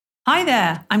Hi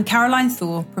there, I'm Caroline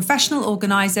Thor, professional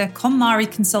organiser, KonMari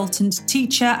consultant,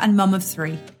 teacher and mum of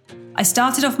 3. I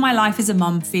started off my life as a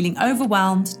mum feeling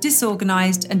overwhelmed,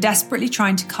 disorganised and desperately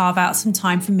trying to carve out some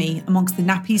time for me amongst the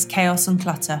nappies, chaos and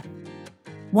clutter.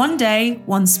 One day,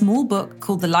 one small book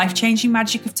called The Life-Changing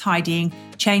Magic of Tidying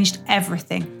changed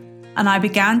everything, and I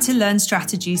began to learn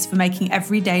strategies for making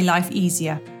everyday life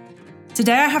easier.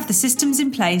 Today I have the systems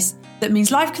in place that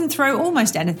means life can throw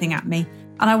almost anything at me,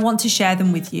 and I want to share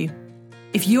them with you.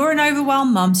 If you're an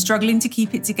overwhelmed mum struggling to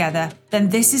keep it together, then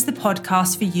this is the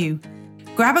podcast for you.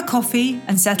 Grab a coffee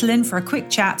and settle in for a quick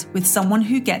chat with someone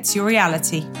who gets your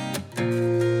reality.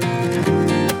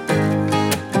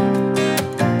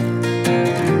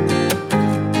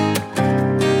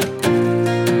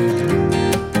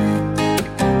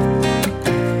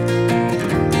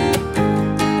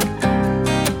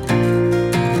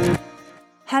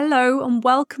 Hello and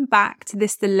welcome back to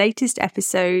the latest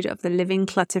episode of the Living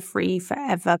Clutter-Free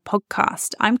Forever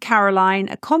podcast. I'm Caroline,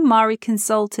 a KonMari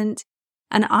consultant,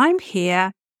 and I'm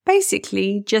here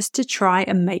basically just to try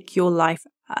and make your life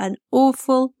an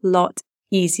awful lot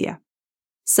easier.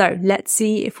 So let's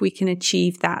see if we can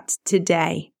achieve that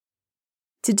today.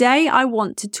 Today I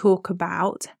want to talk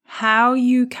about how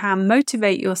you can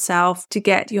motivate yourself to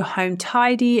get your home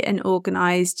tidy and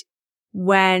organised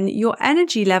when your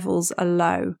energy levels are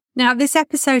low. Now, this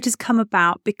episode has come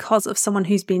about because of someone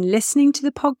who's been listening to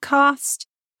the podcast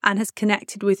and has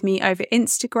connected with me over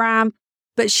Instagram,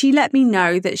 but she let me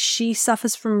know that she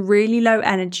suffers from really low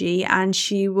energy and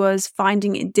she was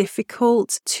finding it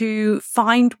difficult to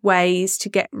find ways to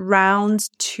get round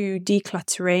to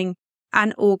decluttering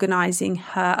and organising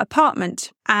her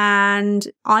apartment.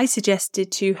 And I suggested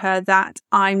to her that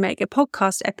I make a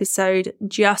podcast episode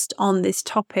just on this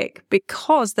topic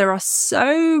because there are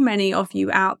so many of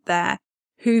you out there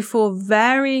who, for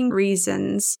varying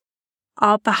reasons,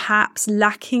 are perhaps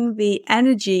lacking the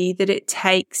energy that it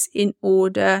takes in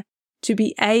order to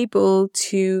be able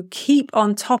to keep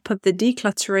on top of the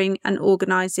decluttering and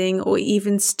organising, or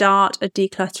even start a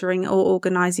decluttering or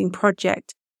organising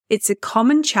project. It's a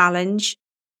common challenge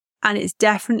and it's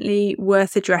definitely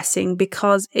worth addressing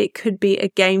because it could be a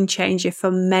game changer for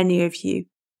many of you.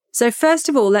 So first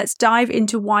of all, let's dive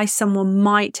into why someone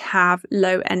might have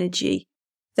low energy.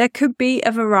 There could be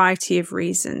a variety of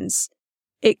reasons.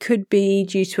 It could be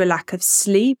due to a lack of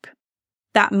sleep.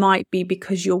 That might be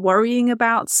because you're worrying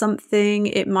about something.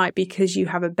 It might be because you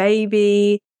have a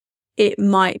baby. It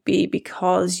might be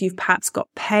because you've perhaps got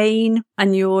pain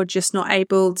and you're just not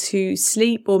able to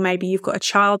sleep, or maybe you've got a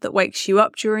child that wakes you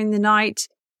up during the night.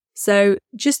 So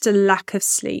just a lack of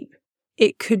sleep.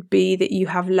 It could be that you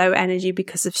have low energy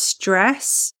because of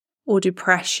stress or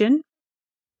depression.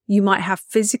 You might have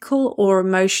physical or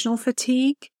emotional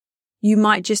fatigue. You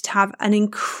might just have an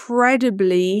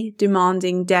incredibly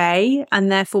demanding day,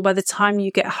 and therefore by the time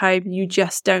you get home, you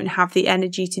just don't have the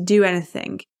energy to do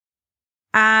anything.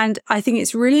 And I think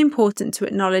it's really important to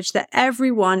acknowledge that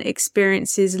everyone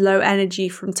experiences low energy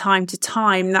from time to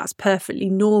time. That's perfectly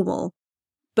normal.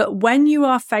 But when you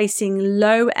are facing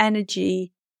low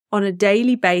energy on a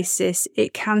daily basis,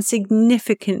 it can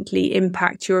significantly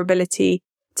impact your ability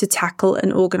to tackle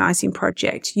an organising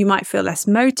project. You might feel less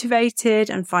motivated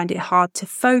and find it hard to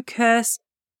focus,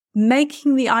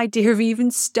 making the idea of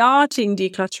even starting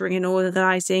decluttering and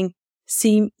organising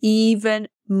seem even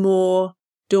more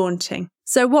daunting.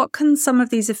 So what can some of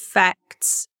these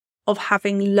effects of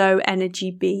having low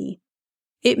energy be?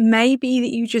 It may be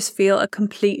that you just feel a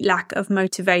complete lack of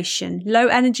motivation. Low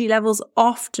energy levels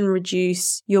often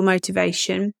reduce your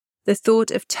motivation. The thought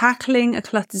of tackling a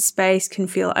cluttered space can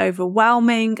feel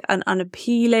overwhelming and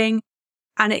unappealing,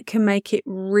 and it can make it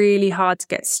really hard to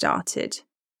get started.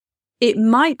 It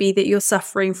might be that you're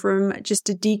suffering from just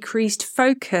a decreased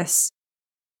focus.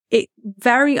 It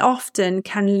very often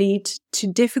can lead to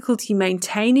difficulty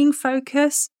maintaining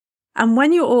focus. And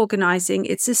when you're organising,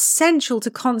 it's essential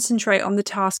to concentrate on the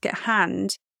task at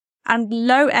hand, and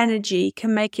low energy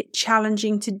can make it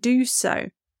challenging to do so.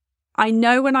 I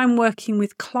know when I'm working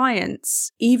with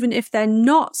clients, even if they're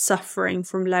not suffering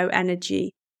from low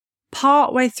energy,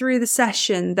 partway through the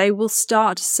session, they will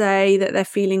start to say that they're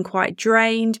feeling quite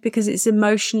drained because it's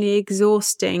emotionally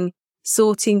exhausting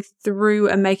sorting through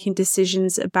and making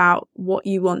decisions about what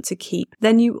you want to keep.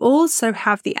 Then you also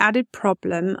have the added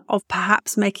problem of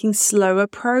perhaps making slower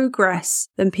progress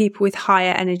than people with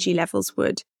higher energy levels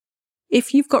would.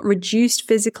 If you've got reduced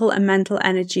physical and mental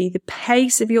energy, the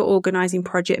pace of your organising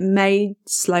project may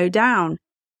slow down.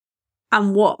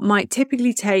 And what might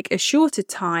typically take a shorter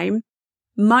time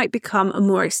might become a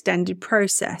more extended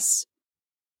process.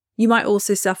 You might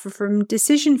also suffer from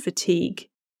decision fatigue,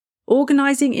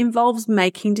 Organising involves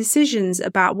making decisions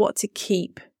about what to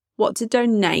keep, what to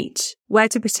donate, where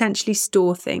to potentially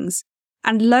store things.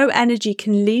 And low energy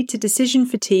can lead to decision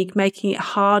fatigue, making it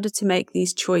harder to make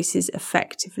these choices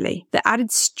effectively. The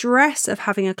added stress of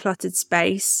having a cluttered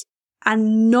space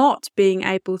and not being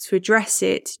able to address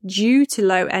it due to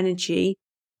low energy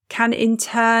can in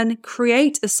turn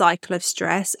create a cycle of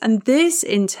stress, and this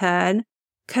in turn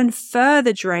can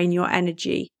further drain your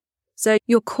energy. So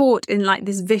you're caught in like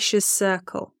this vicious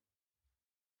circle.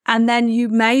 And then you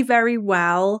may very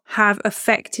well have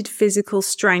affected physical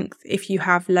strength if you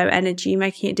have low energy,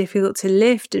 making it difficult to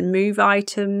lift and move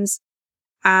items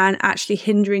and actually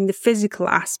hindering the physical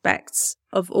aspects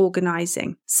of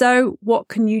organising. So what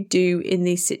can you do in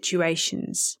these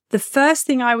situations? The first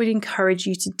thing I would encourage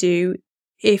you to do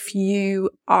if you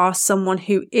are someone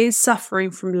who is suffering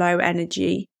from low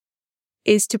energy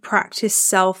is to practice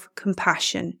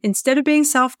self-compassion. Instead of being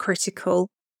self-critical,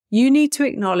 you need to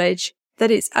acknowledge that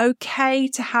it's okay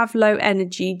to have low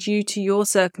energy due to your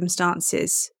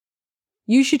circumstances.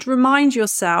 You should remind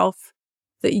yourself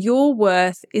that your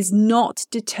worth is not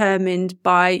determined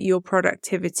by your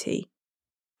productivity,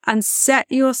 and set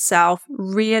yourself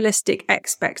realistic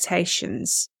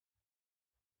expectations.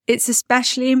 It's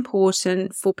especially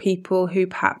important for people who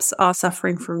perhaps are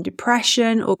suffering from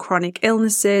depression or chronic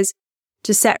illnesses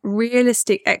to set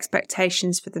realistic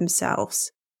expectations for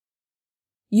themselves.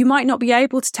 You might not be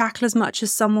able to tackle as much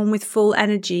as someone with full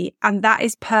energy, and that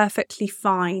is perfectly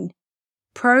fine.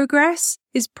 Progress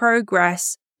is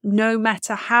progress, no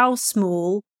matter how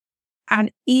small,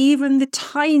 and even the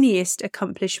tiniest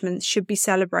accomplishments should be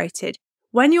celebrated.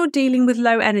 When you're dealing with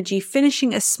low energy,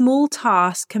 finishing a small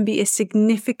task can be a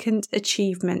significant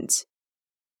achievement.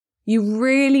 You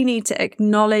really need to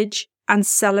acknowledge and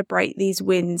celebrate these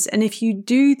wins. And if you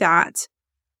do that,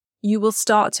 you will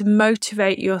start to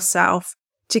motivate yourself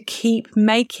to keep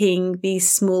making these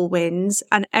small wins,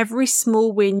 and every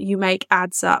small win you make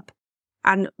adds up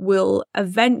and will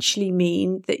eventually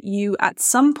mean that you at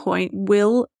some point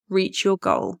will reach your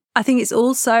goal. I think it's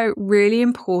also really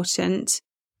important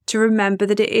to remember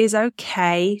that it is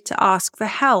okay to ask for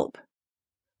help,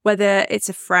 whether it's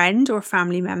a friend or a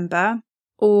family member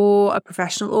or a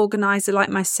professional organizer like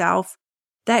myself.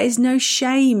 There is no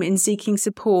shame in seeking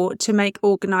support to make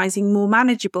organising more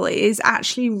manageable. It is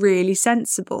actually really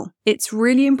sensible. It's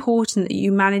really important that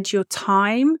you manage your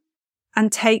time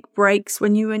and take breaks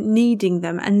when you are needing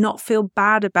them and not feel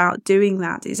bad about doing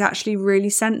that. It's actually really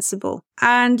sensible.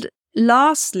 And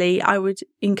lastly, I would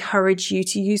encourage you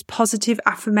to use positive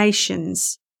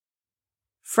affirmations.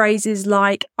 Phrases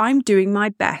like, I'm doing my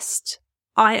best,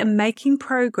 I am making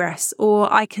progress,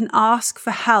 or I can ask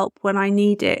for help when I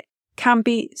need it, can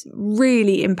be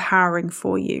really empowering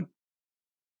for you.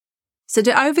 So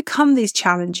to overcome these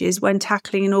challenges when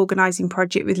tackling an organising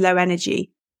project with low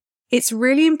energy, it's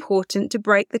really important to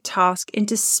break the task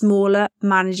into smaller,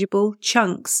 manageable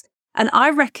chunks. And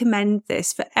I recommend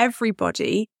this for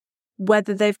everybody,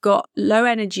 whether they've got low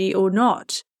energy or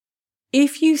not.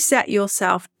 If you set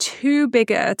yourself too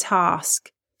big a task,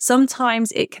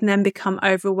 sometimes it can then become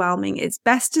overwhelming. It's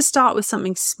best to start with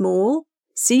something small,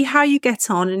 see how you get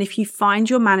on, and if you find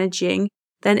you're managing,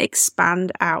 then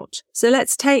expand out. So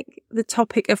let's take the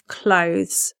topic of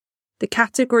clothes, the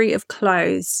category of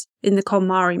clothes in the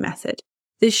KonMari method.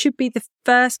 This should be the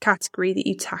first category that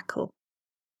you tackle.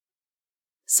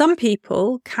 Some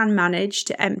people can manage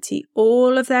to empty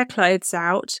all of their clothes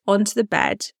out onto the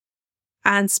bed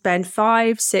and spend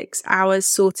 5-6 hours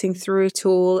sorting through it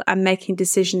all and making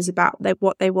decisions about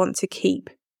what they want to keep.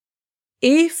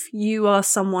 If you are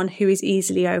someone who is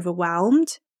easily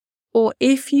overwhelmed, or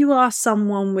if you are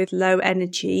someone with low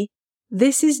energy,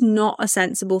 this is not a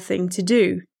sensible thing to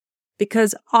do,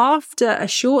 because after a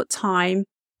short time,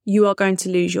 you are going to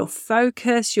lose your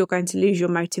focus, you're going to lose your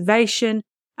motivation,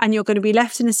 and you're going to be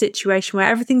left in a situation where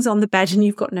everything's on the bed and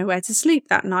you've got nowhere to sleep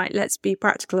that night. Let's be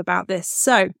practical about this.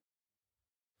 So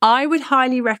I would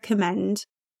highly recommend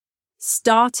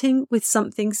starting with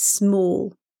something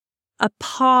small, a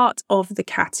part of the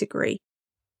category.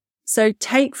 So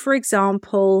take, for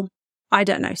example,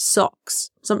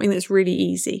 socks, something that's really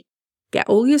easy. Get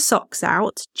all your socks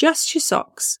out, just your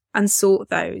socks, and sort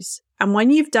those. And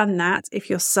when you've done that, if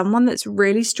you're someone that's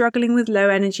really struggling with low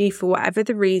energy for whatever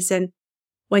the reason,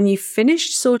 when you've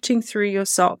finished sorting through your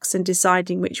socks and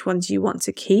deciding which ones you want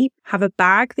to keep, have a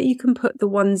bag that you can put the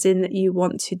ones in that you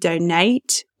want to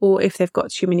donate, or if they've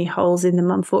got too many holes in them,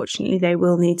 unfortunately, they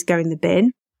will need to go in the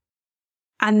bin.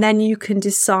 And then you can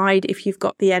decide if you've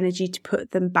got the energy to put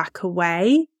them back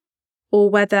away, or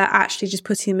whether actually just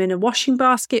putting them in a washing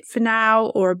basket for now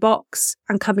or a box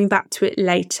and coming back to it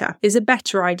later is a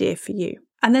better idea for you.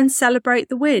 And then celebrate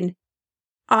the win.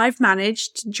 I've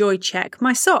managed to joy check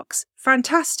my socks.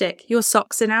 Fantastic. Your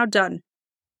socks are now done.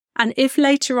 And if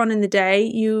later on in the day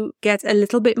you get a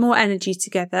little bit more energy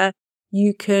together,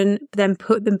 you can then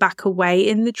put them back away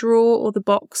in the drawer or the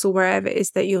box or wherever it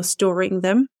is that you're storing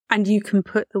them. And you can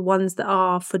put the ones that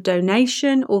are for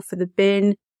donation or for the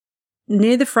bin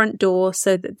near the front door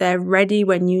so that they're ready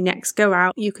when you next go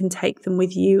out. You can take them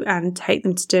with you and take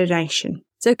them to donation.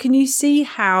 So can you see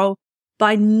how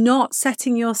by not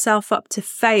setting yourself up to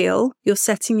fail, you're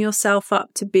setting yourself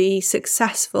up to be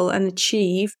successful and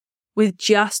achieve with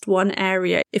just one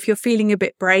area? If you're feeling a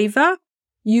bit braver,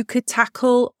 you could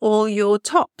tackle all your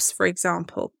tops, for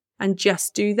example, and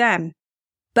just do them.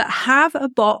 But have a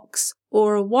box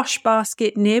or a wash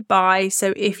basket nearby,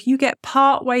 so if you get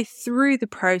part way through the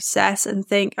process and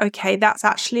think, okay, that's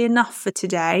actually enough for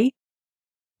today,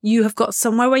 you have got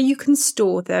somewhere where you can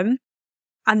store them.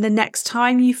 And the next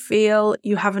time you feel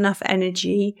you have enough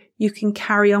energy, you can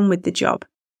carry on with the job.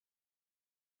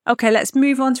 Okay, let's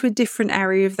move on to a different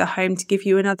area of the home to give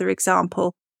you another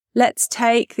example. Let's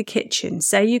take the kitchen.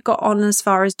 Say you got on as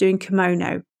far as doing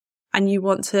kimono and you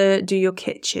want to do your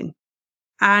kitchen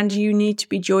and you need to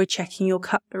be joy checking your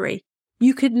cutlery.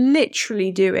 You could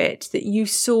literally do it that you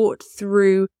sort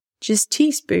through just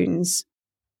teaspoons.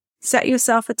 Set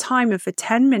yourself a timer for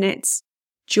 10 minutes.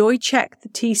 Joy check the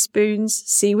teaspoons,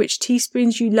 see which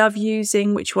teaspoons you love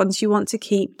using, which ones you want to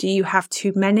keep. Do you have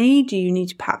too many? Do you need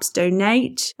to perhaps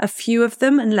donate a few of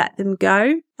them and let them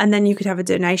go? And then you could have a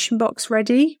donation box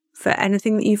ready for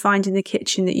anything that you find in the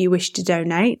kitchen that you wish to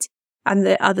donate, and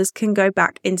the others can go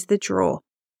back into the drawer.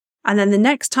 And then the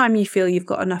next time you feel you've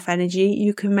got enough energy,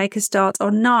 you can make a start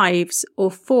on knives or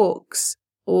forks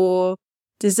or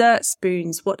dessert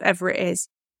spoons, whatever it is.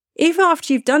 If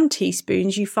after you've done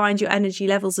teaspoons, you find your energy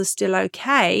levels are still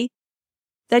okay,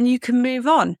 then you can move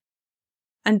on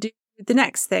and do the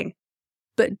next thing.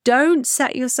 But don't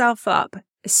set yourself up,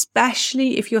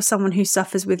 especially if you're someone who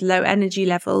suffers with low energy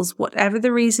levels, whatever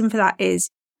the reason for that is,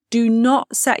 do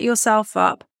not set yourself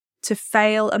up to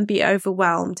fail and be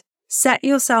overwhelmed. Set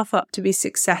yourself up to be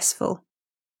successful.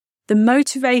 The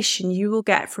motivation you will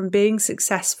get from being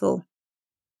successful,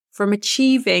 from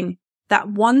achieving that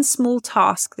one small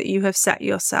task that you have set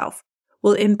yourself,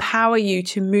 will empower you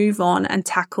to move on and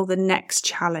tackle the next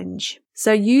challenge.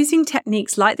 So using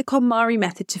techniques like the KonMari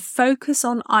method to focus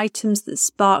on items that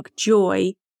spark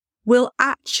joy will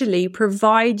actually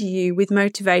provide you with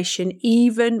motivation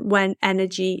even when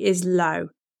energy is low.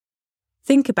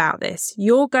 Think about this.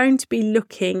 You're going to be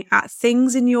looking at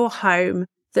things in your home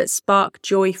that spark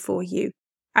joy for you.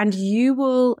 And you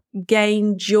will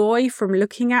gain joy from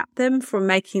looking at them, from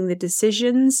making the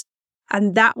decisions,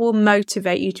 and that will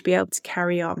motivate you to be able to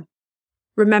carry on.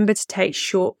 Remember to take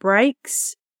short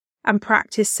breaks and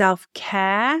practice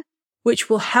self-care, which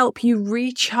will help you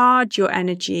recharge your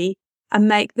energy and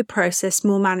make the process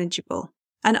more manageable.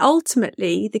 And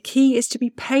ultimately, the key is to be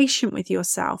patient with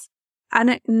yourself and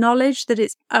acknowledge that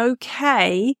it's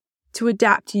okay to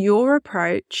adapt your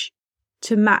approach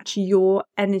to match your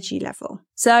energy level.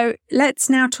 So let's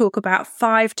now talk about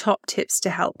 5 top tips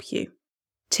to help you.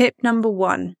 Tip number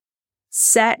 1,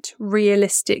 set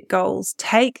realistic goals.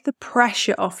 Take the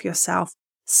pressure off yourself.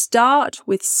 Start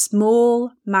with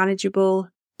small, manageable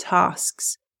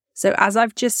tasks. So as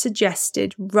I've just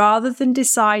suggested, rather than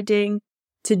deciding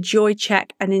to joy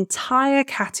check an entire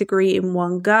category in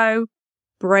one go,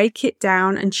 break it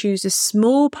down and choose a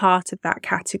small part of that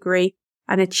category.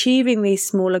 And achieving these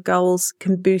smaller goals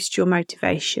can boost your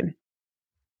motivation.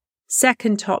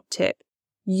 Second top tip,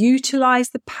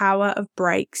 utilize the power of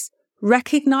breaks.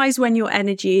 Recognize when your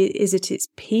energy is at its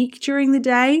peak during the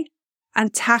day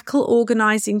and tackle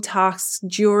organizing tasks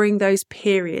during those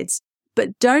periods.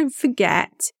 But don't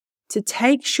forget to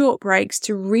take short breaks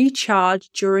to recharge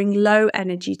during low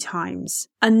energy times.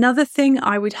 Another thing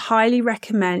I would highly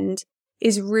recommend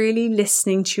is really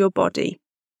listening to your body.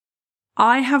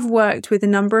 I have worked with a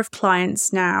number of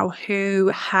clients now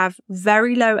who have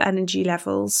very low energy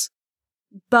levels,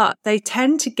 but they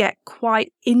tend to get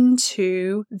quite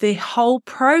into the whole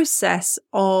process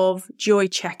of joy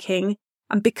checking.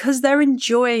 And because they're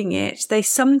enjoying it, they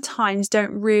sometimes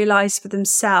don't realize for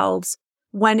themselves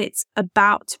when it's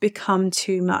about to become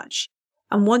too much.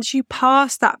 And once you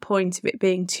pass that point of it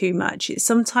being too much, it's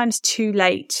sometimes too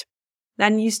late.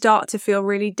 Then you start to feel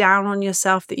really down on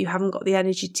yourself that you haven't got the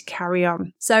energy to carry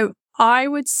on. So I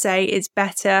would say it's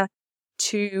better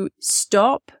to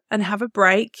stop and have a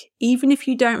break, even if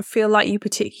you don't feel like you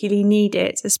particularly need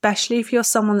it, especially if you're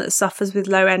someone that suffers with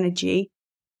low energy.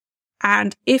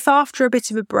 And if after a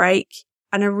bit of a break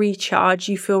and a recharge,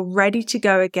 you feel ready to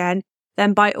go again,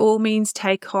 then by all means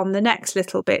take on the next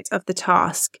little bit of the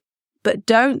task. But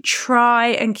don't try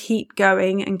and keep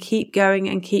going and keep going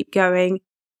and keep going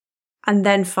and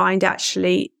then find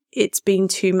actually it's been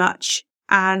too much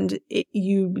and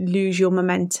you lose your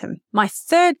momentum. My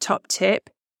third top tip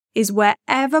is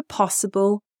wherever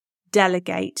possible,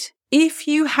 delegate. If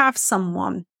you have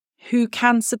someone who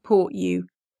can support you,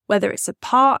 whether it's a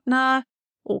partner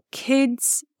or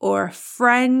kids or a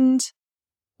friend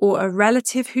or a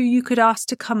relative who you could ask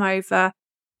to come over,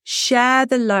 share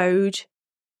the load.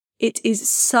 It is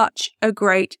such a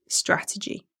great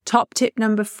strategy. Top tip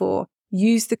number 4,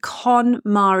 use the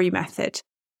KonMari method.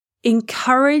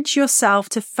 Encourage yourself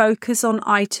to focus on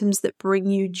items that bring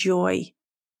you joy.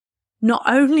 Not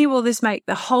only will this make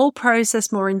the whole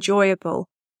process more enjoyable,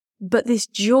 but this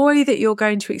joy that you're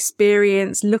going to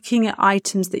experience looking at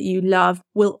items that you love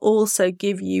will also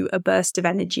give you a burst of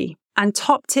energy. And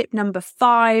top tip number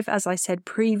 5, as I said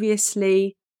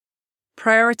previously,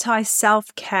 prioritize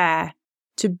self-care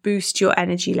to boost your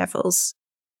energy levels.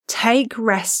 Take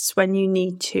rests when you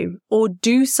need to, or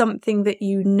do something that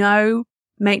you know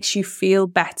makes you feel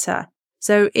better.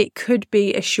 So it could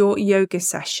be a short yoga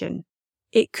session.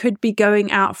 It could be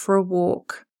going out for a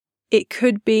walk. It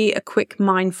could be a quick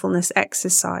mindfulness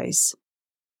exercise.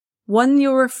 When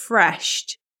you're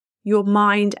refreshed, your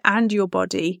mind and your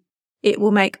body, it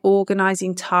will make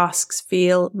organizing tasks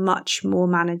feel much more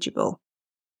manageable.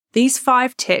 These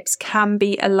 5 tips can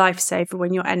be a lifesaver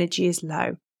when your energy is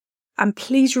low. And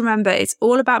please remember, it's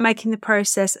all about making the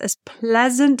process as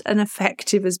pleasant and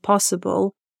effective as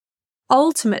possible,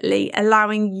 ultimately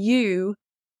allowing you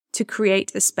to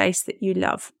create a space that you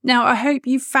love. Now, I hope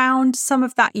you found some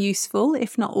of that useful,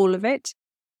 if not all of it.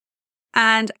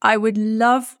 And I would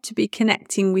love to be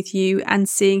connecting with you and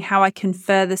seeing how I can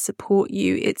further support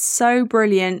you. It's so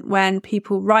brilliant when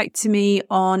people write to me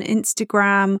on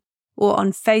Instagram or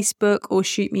on Facebook or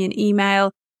shoot me an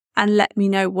email and let me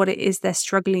know what it is they're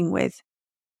struggling with.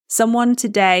 Someone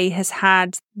today has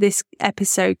had this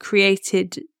episode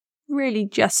created really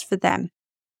just for them,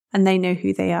 and they know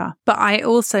who they are. But I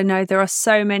also know there are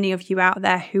so many of you out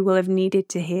there who will have needed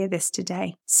to hear this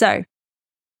today. So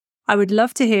I would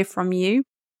love to hear from you.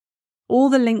 All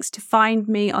the links to find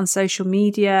me on social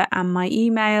media and my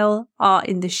email are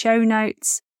in the show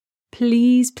notes.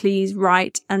 Please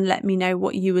write and let me know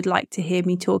what you would like to hear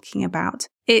me talking about.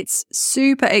 It's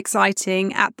super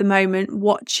exciting at the moment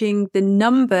watching the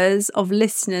numbers of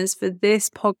listeners for this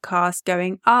podcast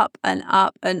going up and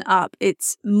up and up.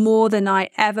 It's more than I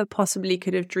ever possibly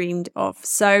could have dreamed of.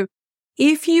 So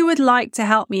if you would like to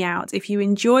help me out, if you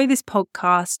enjoy this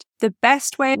podcast, the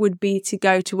best way would be to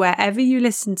go to wherever you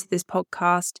listen to this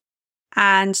podcast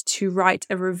and to write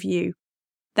a review.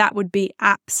 That would be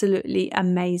absolutely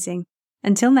amazing.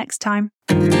 Until next time.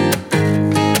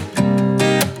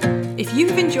 If you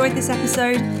have enjoyed this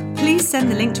episode, please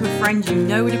send the link to a friend you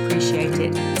know would appreciate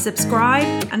it. Subscribe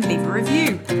and leave a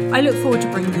review. I look forward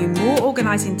to bringing you more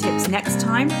organising tips next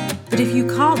time. But if you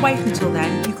can't wait until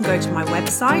then, you can go to my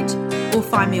website or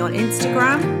find me on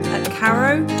Instagram at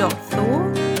caro.thor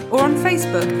or on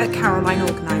Facebook at Caroline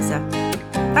Organizer.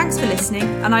 Thanks for listening,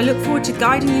 and I look forward to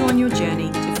guiding you on your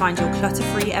journey to find your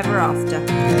clutter-free ever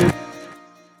after.